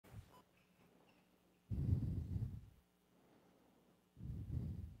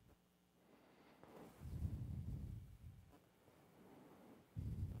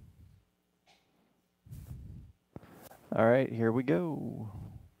All right, here we go.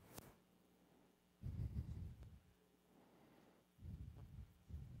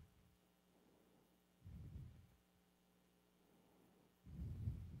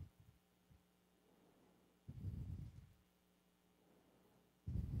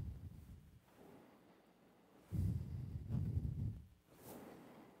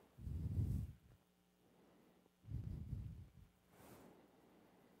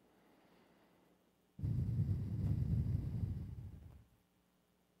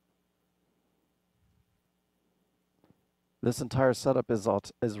 This entire setup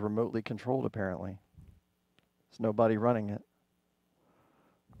is remotely controlled, apparently. There's nobody running it.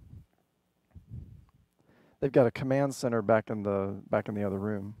 They've got a command center back in the other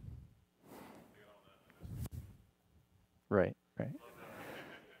room. Right, right.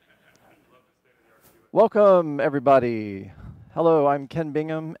 Welcome, everybody. Hello, I'm Ken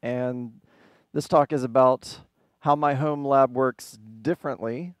Bingham, and this talk is about how my home lab works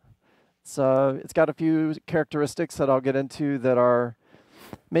differently. So it's got a few characteristics that I'll get into that are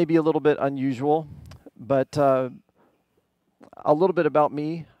maybe a little bit unusual, but a little bit about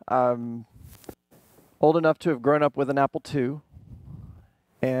me. I'm old enough to have grown up with an Apple II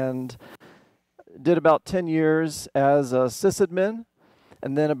and did about 10 years as a sysadmin,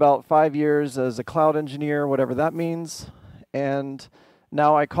 and then about 5 years as a cloud engineer, whatever that means. And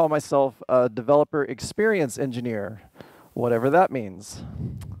now I call myself a developer experience engineer, whatever that means.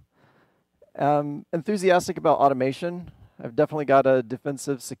 Enthusiastic about automation. I've definitely got a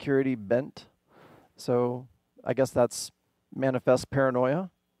defensive security bent. So I guess that's manifest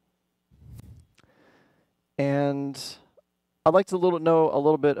paranoia. And I'd like to know a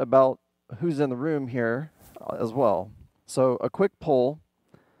little bit about who's in the room here as well. So a quick poll.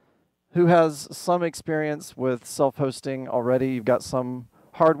 Who has some experience with self-hosting already? You've got some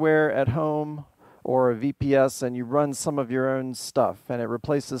hardware at home or a VPS, and you run some of your own stuff, and it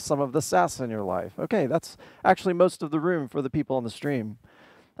replaces some of the SaaS in your life. Okay, that's actually most of the room for the people on the stream.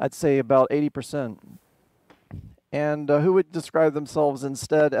 I'd say about 80%. And who would describe themselves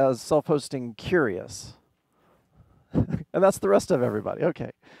instead as self-hosting curious? And that's the rest of everybody.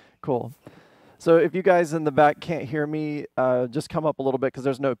 Okay, cool. So if you guys in the back can't hear me, just come up a little bit because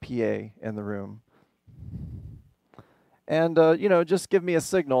there's no PA in the room. And you know, just give me a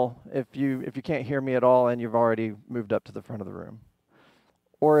signal if you can't hear me at all and you've already moved up to the front of the room,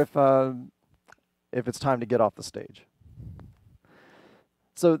 or if it's time to get off the stage.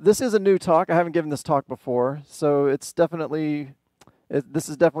 So this is a new talk. I haven't given this talk before, so it's definitely this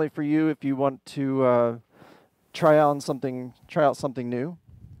is definitely for you if you want to try out something new.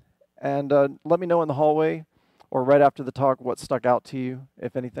 And let me know in the hallway or right after the talk what stuck out to you,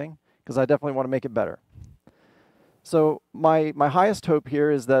 if anything, because I definitely want to make it better. So my highest hope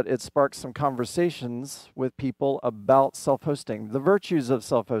here is that it sparks some conversations with people about self-hosting, the virtues of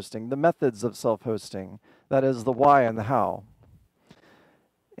self-hosting, the methods of self-hosting, that is the why and the how.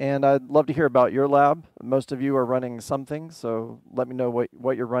 And I'd love to hear about your lab. Most of you are running something, so let me know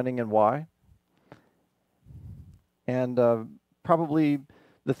what you're running and why. And probably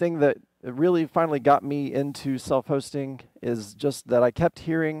the thing that really finally got me into self-hosting is just that I kept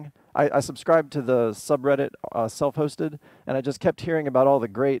hearing, I subscribed to the subreddit self-hosted, and I just kept hearing about all the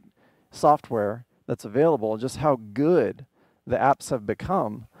great software that's available, just how good the apps have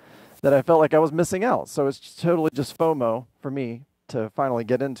become, that I felt like I was missing out. So it's totally just FOMO for me to finally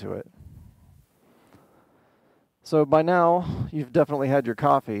get into it. So by now, you've definitely had your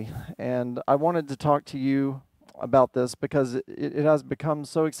coffee, and I wanted to talk to you about this because it has become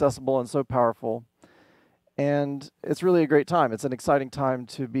so accessible and so powerful, and it's really a great time. It's an exciting time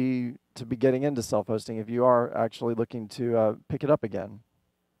to be getting into self-hosting if you are actually looking to pick it up again.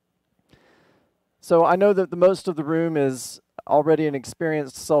 So I know that the most of the room is already an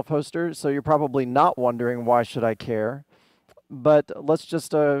experienced self-hoster, so you're probably not wondering why should I care. But let's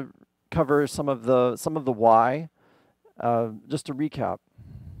just cover some of the why, just to recap.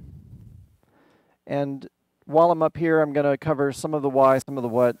 And while I'm up here, I'm going to cover some of the why, some of the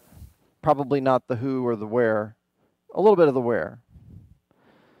what, probably not the who or the where, a little bit of the where.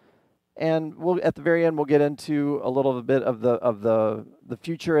 And at the very end, we'll get into a little bit of the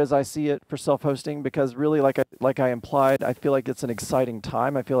future as I see it for self-hosting, because really, like I implied, I feel like it's an exciting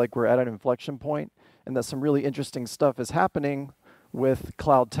time. I feel like we're at an inflection point, and that some really interesting stuff is happening with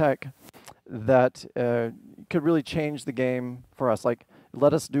cloud tech that could really change the game for us. Like,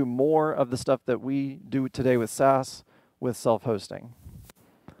 let us do more of the stuff that we do today with SaaS with self-hosting.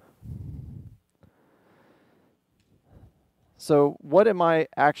 So what am I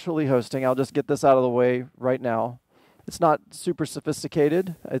actually hosting? I'll just get this out of the way right now. It's not super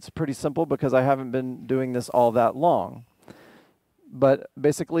sophisticated. It's pretty simple because I haven't been doing this all that long. But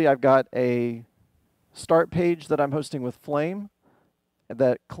basically, I've got a start page that I'm hosting with Flame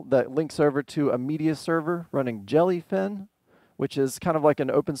that links over to a media server running Jellyfin, which is kind of like an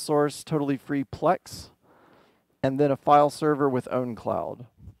open source, totally free Plex, and then a file server with OwnCloud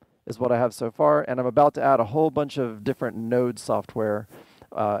is what I have so far. And I'm about to add a whole bunch of different node software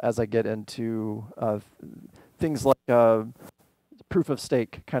as I get into things like proof of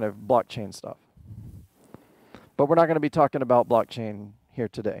stake kind of blockchain stuff. But we're not going to be talking about blockchain here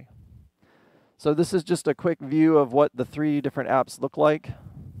today. So this is just a quick view of what the 3 different apps look like.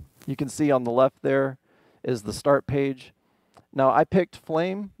 You can see on the left there is the start page. Now I picked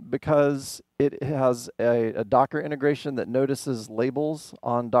Flame because it has a Docker integration that notices labels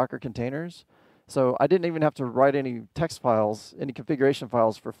on Docker containers. So I didn't even have to write any text files, any configuration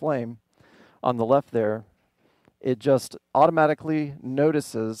files for Flame on the left there. It just automatically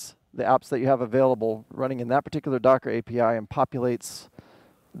notices the apps that you have available running in that particular Docker API and populates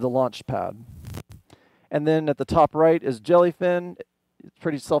the launch pad. And then at the top right is Jellyfin. It's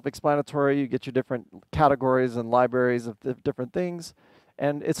pretty self-explanatory. You get your different categories and libraries of different things.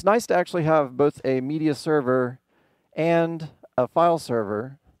 And it's nice to actually have both a media server and a file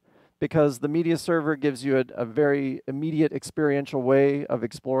server, because the media server gives you a very immediate experiential way of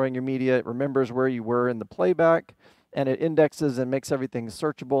exploring your media. It remembers where you were in the playback, and it indexes and makes everything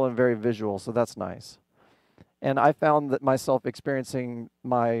searchable and very visual, so that's nice. And I found that myself experiencing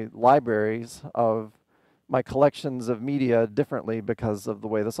my libraries of my collections of media differently because of the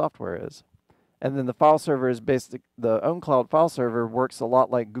way the software is. And then the file server is basic. The OwnCloud file server works a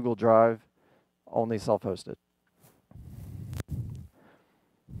lot like Google Drive, only self-hosted.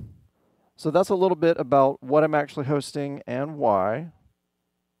 So that's a little bit about what I'm actually hosting and why.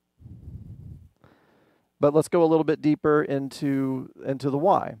 But let's go a little bit deeper into the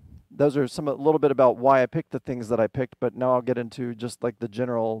why. Those are a little bit about why I picked the things that I picked, but now I'll get into just like the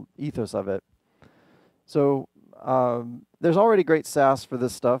general ethos of it. So there's already great SaaS for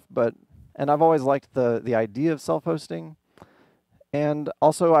this stuff, and I've always liked the idea of self-hosting. And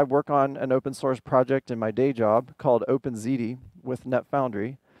also I work on an open source project in my day job called OpenZD with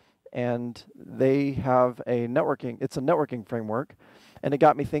NetFoundry. And they have it's a networking framework. And it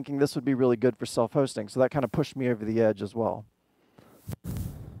got me thinking this would be really good for self-hosting. So that kind of pushed me over the edge as well.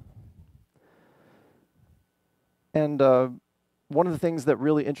 And one of the things that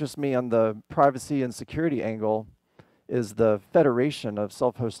really interests me on the privacy and security angle is the federation of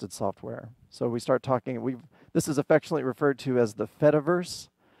self-hosted software. So we start talking, this is affectionately referred to as the Fediverse.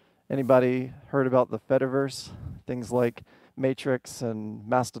 Anybody heard about the Fediverse? Things like Matrix and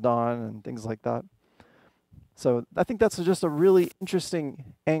Mastodon and things like that. So I think that's just a really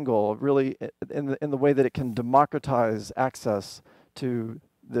interesting angle, really in the way that it can democratize access to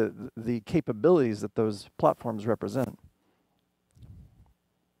the capabilities that those platforms represent.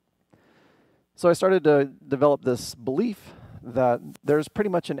 So I started to develop this belief that there's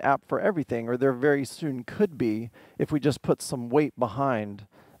pretty much an app for everything, or there very soon could be, if we just put some weight behind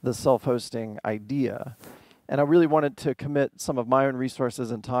the self-hosting idea. And I really wanted to commit some of my own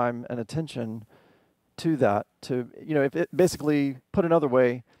resources and time and attention to that, if it basically, put another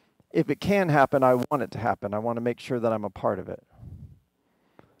way, if it can happen, I want it to happen. I want to make sure that I'm a part of it.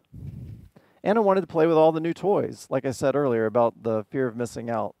 And I wanted to play with all the new toys, like I said earlier, about the fear of missing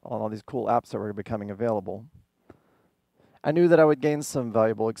out on all these cool apps that were becoming available. I knew that I would gain some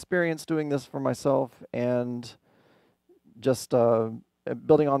valuable experience doing this for myself, and just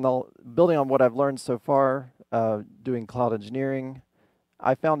building on what I've learned so far, doing cloud engineering,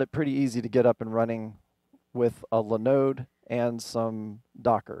 I found it pretty easy to get up and running with a Linode and some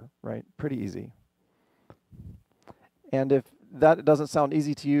Docker, right? Pretty easy. And if that doesn't sound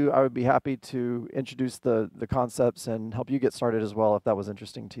easy to you, I would be happy to introduce the concepts and help you get started as well if that was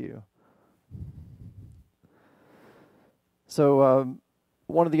interesting to you. So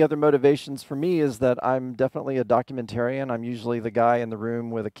one of the other motivations for me is that I'm definitely a documentarian. I'm usually the guy in the room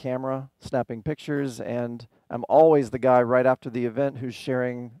with a camera snapping pictures, and I'm always the guy right after the event who's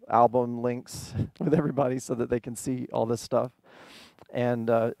sharing album links with everybody so that they can see all this stuff. And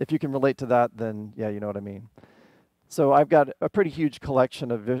if you can relate to that, then yeah, you know what I mean. So I've got a pretty huge collection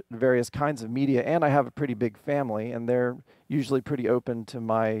of various kinds of media, and I have a pretty big family, and they're usually pretty open to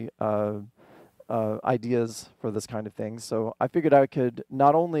my ideas for this kind of thing. So I figured I could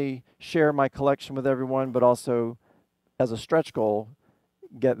not only share my collection with everyone, but also, as a stretch goal,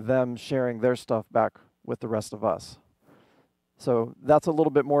 get them sharing their stuff back with the rest of us. So that's a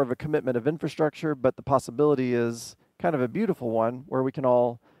little bit more of a commitment of infrastructure, but the possibility is kind of a beautiful one where we can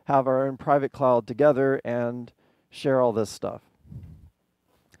all have our own private cloud together and share all this stuff.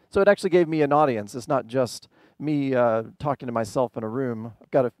 So it actually gave me an audience. It's not just me talking to myself in a room.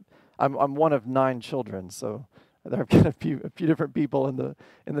 I'm one of 9 children, so I've got a few different people in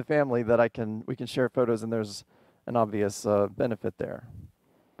the family that we can share photos, and there's an obvious benefit there.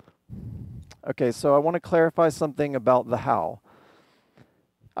 Okay, so I want to clarify something about the how.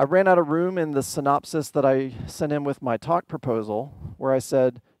 I ran out of room in the synopsis that I sent in with my talk proposal, where I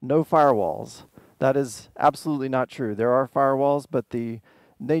said no firewalls. That is absolutely not true. There are firewalls, but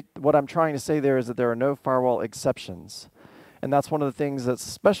what I'm trying to say there is that there are no firewall exceptions. And that's one of the things that's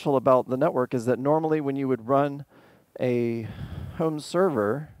special about the network, is that normally when you would run a home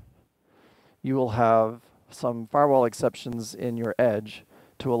server, you will have some firewall exceptions in your edge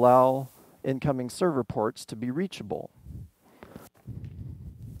to allow incoming server ports to be reachable.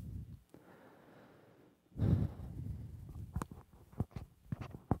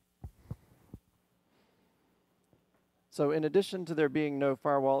 So in addition to there being no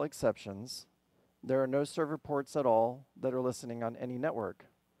firewall exceptions, there are no server ports at all that are listening on any network,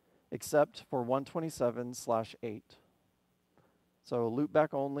 except for 127/8. So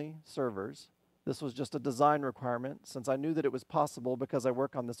loopback only servers. This was just a design requirement. Since I knew that it was possible because I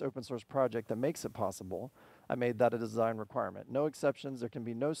work on this open source project that makes it possible, I made that a design requirement. No exceptions. There can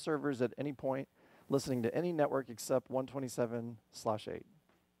be no servers at any point listening to any network except 127/8.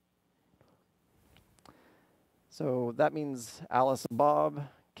 So that means Alice and Bob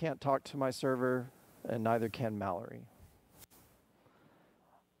can't talk to my server, and neither can Mallory.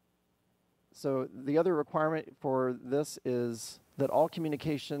 So the other requirement for this is that all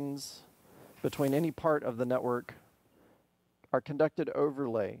communications between any part of the network are conducted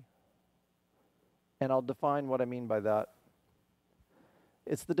overlay. And I'll define what I mean by that.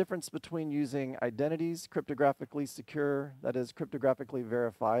 It's the difference between using identities, cryptographically secure, that is cryptographically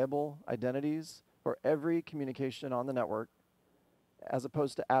verifiable identities, for every communication on the network, as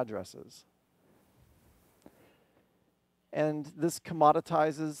opposed to addresses. And this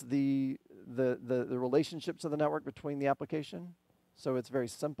commoditizes the relationships of the network between the application. So it's very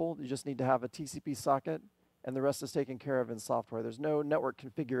simple. You just need to have a TCP socket, and the rest is taken care of in software. There's no network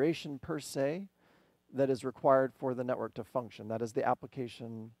configuration per se that is required for the network to function. That is the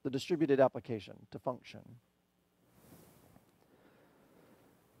application, the distributed application to function.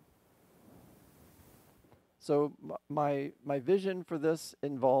 So my vision for this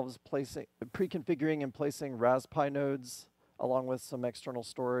involves pre-configuring and placing Raspberry nodes along with some external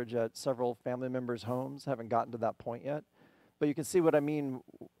storage at several family members' homes. Haven't gotten to that point yet. But you can see what I mean.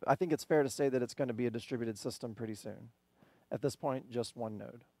 I think it's fair to say that it's going to be a distributed system pretty soon. At this point, just one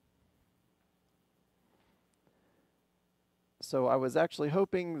node. So I was actually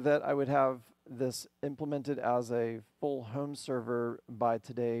hoping that I would have this implemented as a full home server by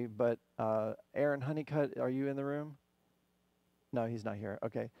today, but Aaron Honeycutt, are you in the room? No, he's not here.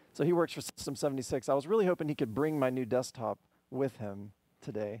 Okay, so he works for System 76. I was really hoping he could bring my new desktop with him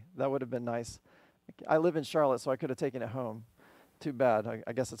today. That would have been nice. I live in Charlotte, so I could have taken it home. Too bad.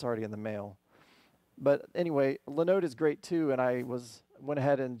 I guess it's already in the mail. But anyway, Linode is great too, and I went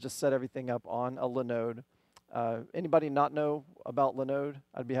ahead and just set everything up on a Linode. Anybody not know about Linode?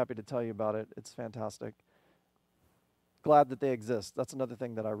 I'd be happy to tell you about it. It's fantastic. Glad that they exist. That's another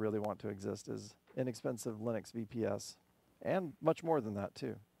thing that I really want to exist, is inexpensive Linux VPS, and much more than that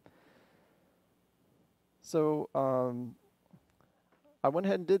too. So I went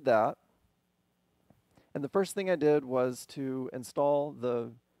ahead and did that. And the first thing I did was to install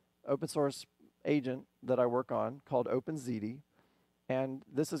the open source agent that I work on called OpenZD. And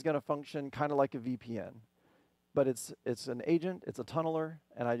this is going to function kind of like a VPN. But it's an agent, it's a tunneler,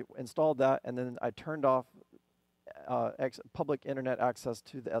 and I installed that, and then I turned off public internet access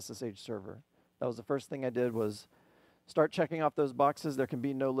to the SSH server. That was the first thing I did, was start checking off those boxes. There can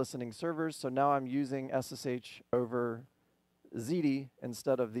be no listening servers, so now I'm using SSH over ZD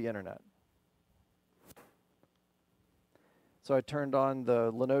instead of the internet. So I turned on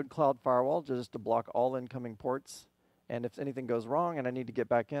the Linode Cloud Firewall just to block all incoming ports. And if anything goes wrong and I need to get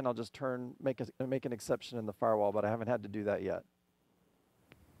back in, I'll just make an exception in the firewall, but I haven't had to do that yet.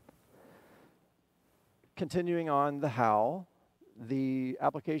 Continuing on the how, the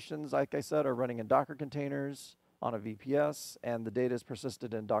applications, like I said, are running in Docker containers on a VPS, and the data is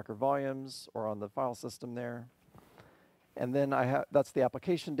persisted in Docker volumes or on the file system there. And then that's the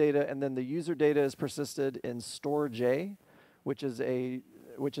application data, and then the user data is persisted in StoreJ, which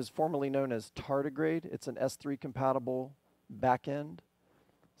is formerly known as Tardigrade. It's an S3 compatible backend.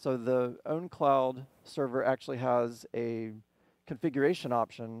 So the OwnCloud server actually has a configuration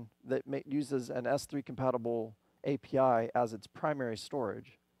option that uses an S3 compatible API as its primary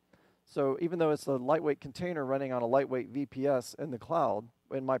storage. So even though it's a lightweight container running on a lightweight VPS in the cloud,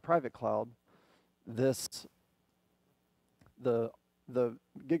 in my private cloud, this the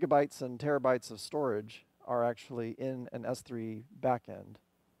gigabytes and terabytes of storage are actually in an S3 backend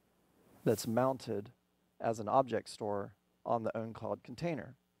that's mounted as an object store on the own cloud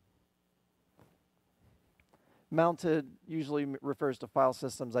container. Mounted usually refers to file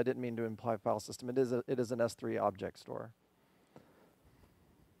systems. I didn't mean to imply file system. It is an S3 object store.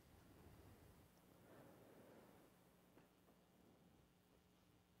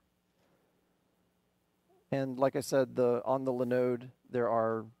 And like I said, on the Linode, there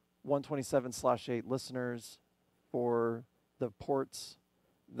are 127/8 listeners for the ports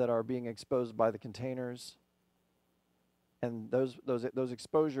that are being exposed by the containers. And those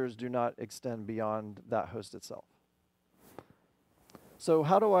exposures do not extend beyond that host itself. So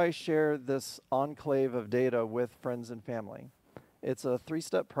how do I share this enclave of data with friends and family? It's a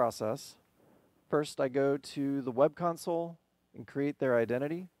 3-step process. First, I go to the web console and create their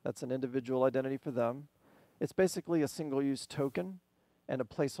identity. That's an individual identity for them. It's basically a single-use token and a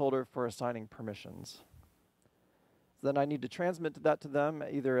placeholder for assigning permissions. Then I need to transmit that to them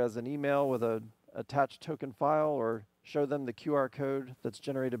either as an email with an attached token file or show them the QR code that's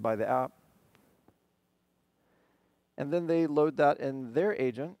generated by the app. And then they load that in their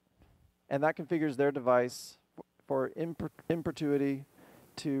agent, and that configures their device for in perpetuity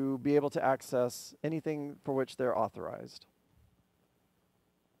to be able to access anything for which they're authorized.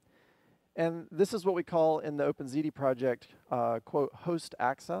 And this is what we call in the OpenZD project, quote, host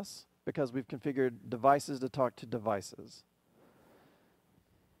access, because we've configured devices to talk to devices.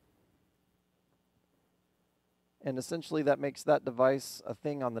 And essentially that makes that device a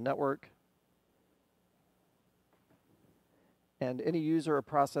thing on the network. And any user or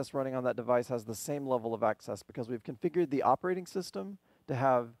process running on that device has the same level of access because we've configured the operating system to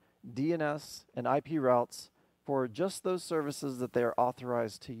have DNS and IP routes for just those services that they are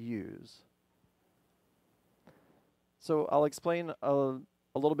authorized to use. So I'll explain a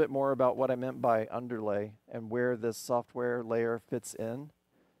little bit more about what I meant by underlay and where this software layer fits in.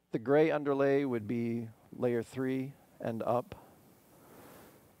 The gray underlay would be layer 3 and up.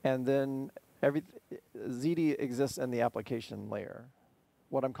 And then ZD exists in the application layer.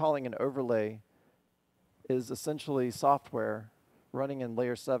 What I'm calling an overlay is essentially software running in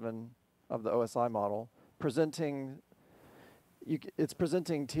layer 7 of the OSI model, it's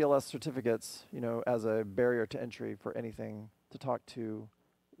presenting TLS certificates, as a barrier to entry for anything to talk to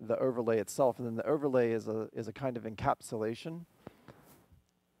the overlay itself. And then the overlay is a kind of encapsulation.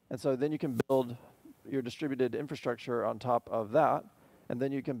 And so then you can build your distributed infrastructure on top of that, and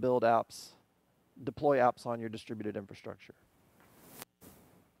then you can build apps, deploy apps on your distributed infrastructure.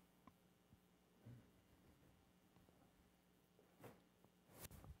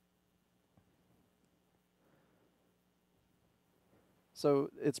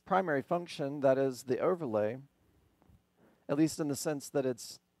 So its primary function, that is the overlay, at least in the sense that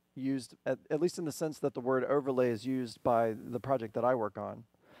it's used, at least in the sense that the word overlay is used by the project that I work on,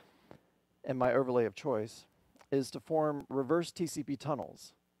 and my overlay of choice, is to form reverse TCP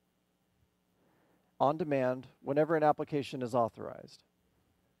tunnels on demand whenever an application is authorized.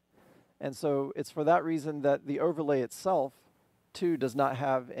 And so it's for that reason that the overlay itself, too, does not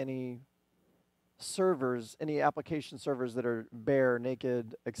have any servers, any application servers that are bare,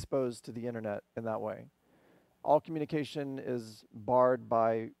 naked, exposed to the internet in that way. All communication is barred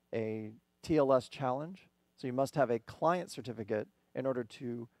by a TLS challenge, so you must have a client certificate in order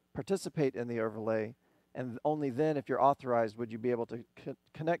to participate in the overlay, and only then, if you're authorized, would you be able to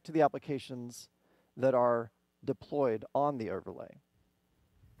connect to the applications that are deployed on the overlay.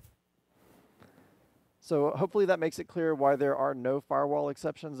 So hopefully that makes it clear why there are no firewall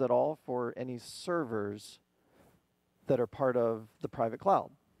exceptions at all for any servers that are part of the private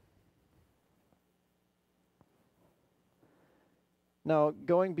cloud. Now,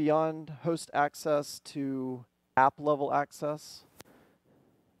 going beyond host access to app level access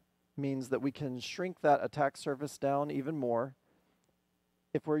means that we can shrink that attack surface down even more.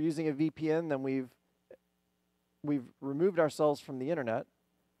 If we're using a VPN, then we've removed ourselves from the internet,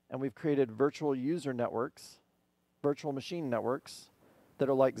 and we've created virtual user networks, virtual machine networks that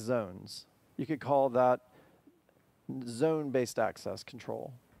are like zones. You could call that zone-based access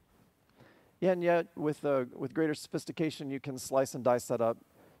control. Yeah, and yet with greater sophistication, you can slice and dice that up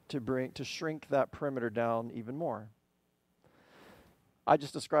to shrink that perimeter down even more. I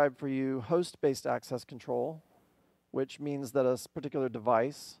just described for you host-based access control, which means that a particular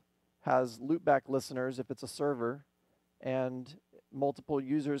device has loopback listeners if it's a server, and multiple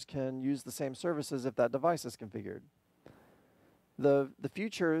users can use the same services if that device is configured. The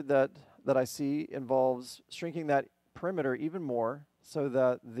future that I see involves shrinking that perimeter even more so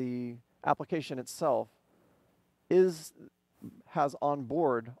that the application itself is has on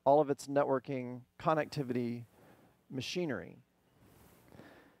board all of its networking connectivity machinery.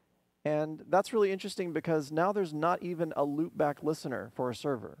 And that's really interesting because now there's not even a loopback listener for a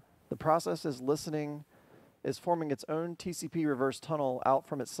server. The process is listening, is forming its own TCP reverse tunnel out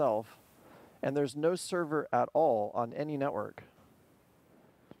from itself, and there's no server at all on any network.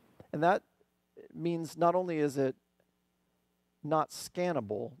 And that means not only is it not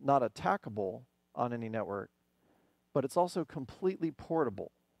scannable, not attackable on any network, but it's also completely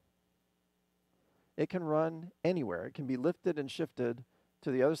portable. It can run anywhere. It can be lifted and shifted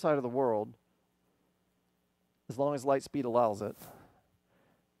to the other side of the world as long as light speed allows it.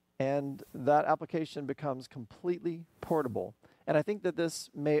 And that application becomes completely portable. And I think that this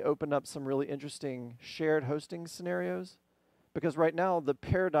may open up some really interesting shared hosting scenarios, because right now the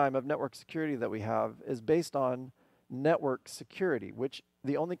paradigm of network security that we have is based on network security, which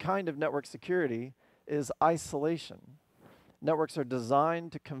the only kind of network security is isolation. Networks are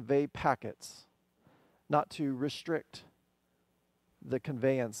designed to convey packets, not to restrict the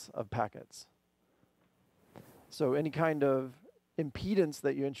conveyance of packets. So any kind of impedance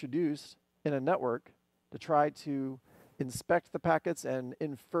that you introduce in a network to try to inspect the packets and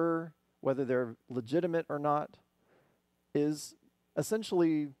infer whether they're legitimate or not is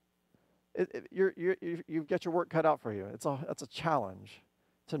essentially, you've got your work cut out for you. It's a challenge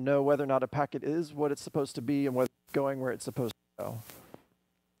to know whether or not a packet is what it's supposed to be and whether it's going where it's supposed to go.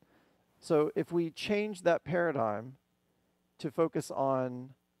 So if we change that paradigm to focus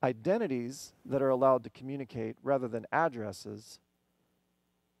on identities that are allowed to communicate rather than addresses,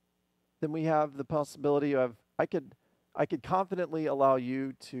 then we have the possibility of, I could confidently allow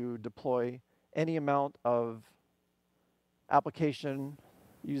you to deploy any amount of application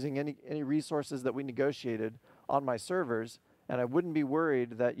using any resources that we negotiated on my servers, and I wouldn't be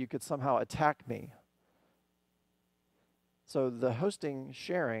worried that you could somehow attack me. So the hosting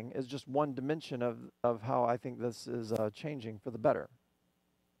sharing is just one dimension of how I think this is changing for the better.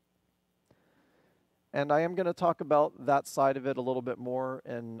 And I am going to talk about that side of it a little bit more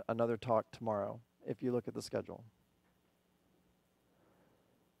in another talk tomorrow, if you look at the schedule.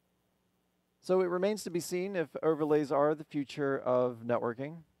 So it remains to be seen if overlays are the future of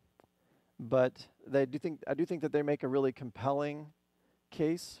networking, but I do think that they make a really compelling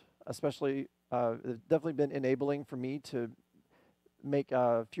case, especially it's definitely been enabling for me to make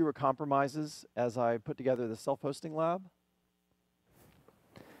fewer compromises as I put together the self-hosting lab.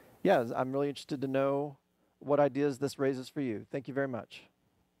 Yeah, I'm really interested to know what ideas this raises for you. Thank you very much.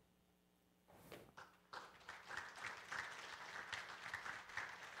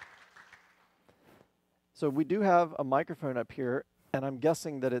 So we do have a microphone up here, and I'm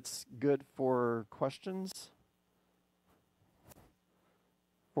guessing that it's good for questions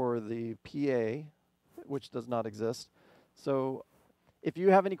for the PA, which does not exist. So if you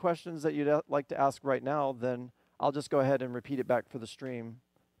have any questions that you'd like to ask right now, then I'll just go ahead and repeat it back for the stream.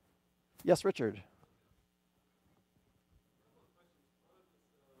 Yes, Richard.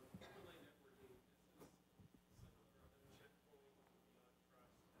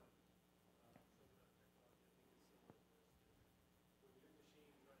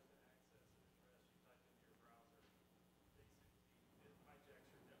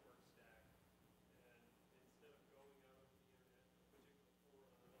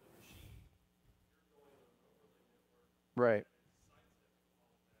 Right.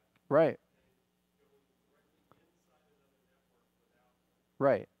 Right.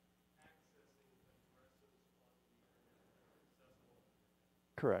 Right.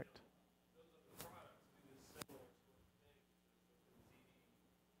 Correct.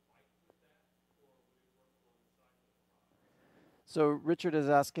 So Richard is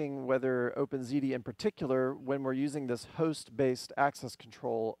asking whether OpenZD in particular, when we're using this host-based access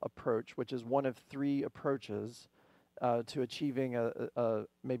control approach, which is one of 3 approaches to achieving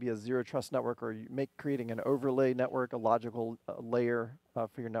maybe a zero trust network, or creating an overlay network, a logical layer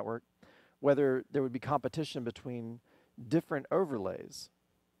for your network, whether there would be competition between different overlays.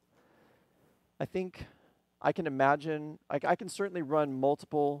 I think I can imagine, I can certainly run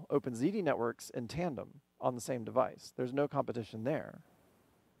multiple OpenZD networks in tandem on the same device. There's no competition there.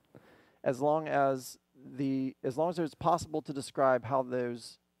 As long as it's possible to describe how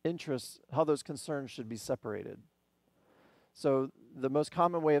those concerns should be separated. So the most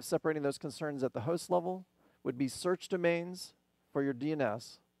common way of separating those concerns at the host level would be search domains for your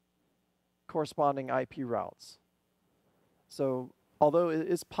DNS corresponding IP routes. So although it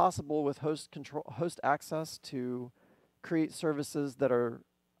is possible with host access to create services that are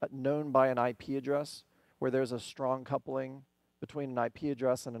known by an IP address, where there's a strong coupling between an IP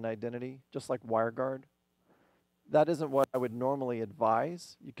address and an identity, just like WireGuard, that isn't what I would normally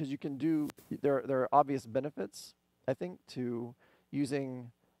advise, because you can do, there are obvious benefits, I think, to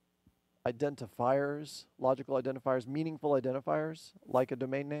using identifiers, logical identifiers, meaningful identifiers, like a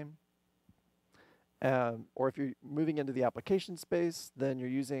domain name. Or if you're moving into the application space, then you're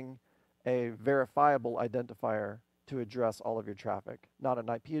using a verifiable identifier to address all of your traffic, not an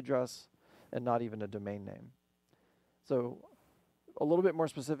IP address and not even a domain name. So a little bit more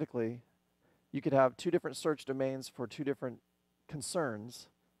specifically, you could have two different search domains for two different concerns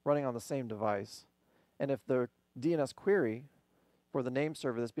running on the same device. And if the DNS query for the name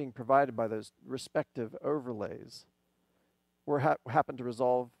server that's being provided by those respective overlays happen to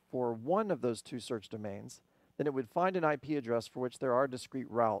resolve for one of those two search domains, then it would find an IP address for which there are discrete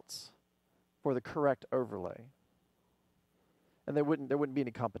routes for the correct overlay. And there wouldn't be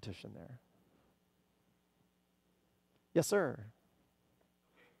any competition there. Yes, sir.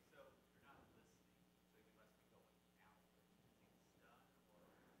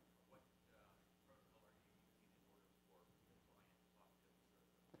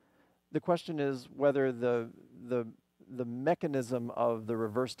 The question is whether the mechanism of the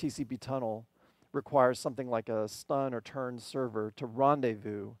reverse TCP tunnel requires something like a stun or turn server to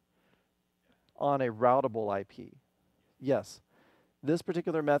rendezvous on a routable IP. Yes. This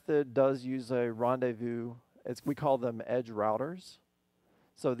particular method does use a rendezvous. We call them edge routers.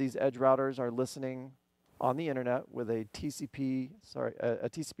 So these edge routers are listening on the internet with a TCP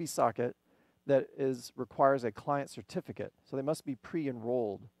socket that requires a client certificate. So they must be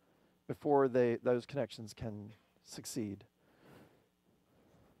pre-enrolled before those connections can succeed.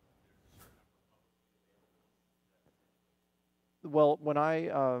 Well, what I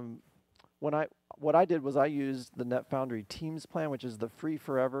did was I used the NetFoundry Teams plan, which is the free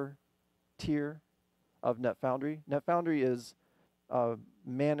forever tier of NetFoundry. NetFoundry is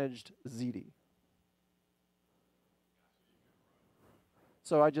managed ZD.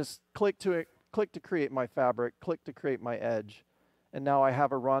 So I just click to create my fabric, click to create my edge, and now I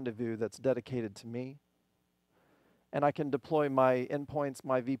have a rendezvous that's dedicated to me. And I can deploy my endpoints,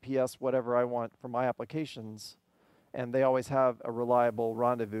 my VPS, whatever I want for my applications, and they always have a reliable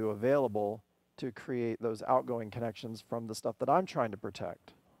rendezvous available to create those outgoing connections from the stuff that I'm trying to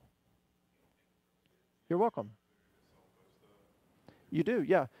protect. You're welcome. You do,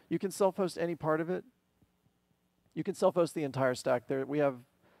 yeah. You can self-host any part of it. You can self-host the entire stack. There, we have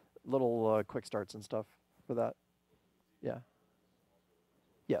little quick starts and stuff for that. Yeah.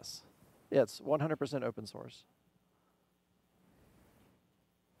 Yes. Yeah, it's 100% open source.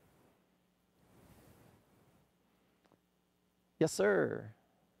 Yes, sir.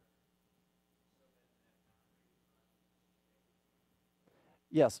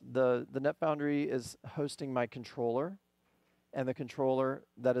 Yes, the NetFoundry is hosting my controller, and the controller,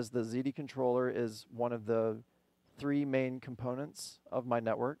 that is the ZD controller, is one of the three main components of my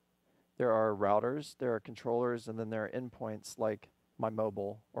network. There are routers, there are controllers, and then there are endpoints like my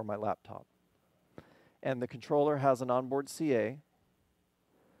mobile or my laptop. And the controller has an onboard CA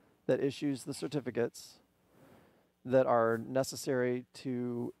that issues the certificates that are necessary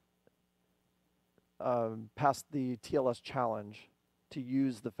to pass the TLS challenge to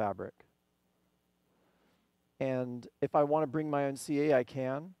use the fabric. And if I want to bring my own CA, I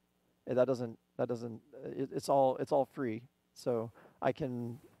can. It's all free. So I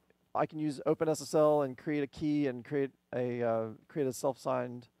can use OpenSSL and create a key and create a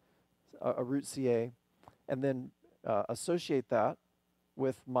self-signed a root CA, and then associate that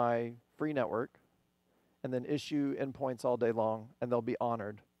with my free network, and then issue endpoints all day long, and they'll be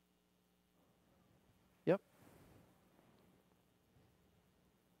honored. Yep.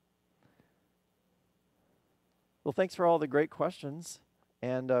 Well, thanks for all the great questions,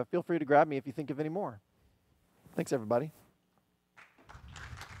 and feel free to grab me if you think of any more. Thanks, everybody.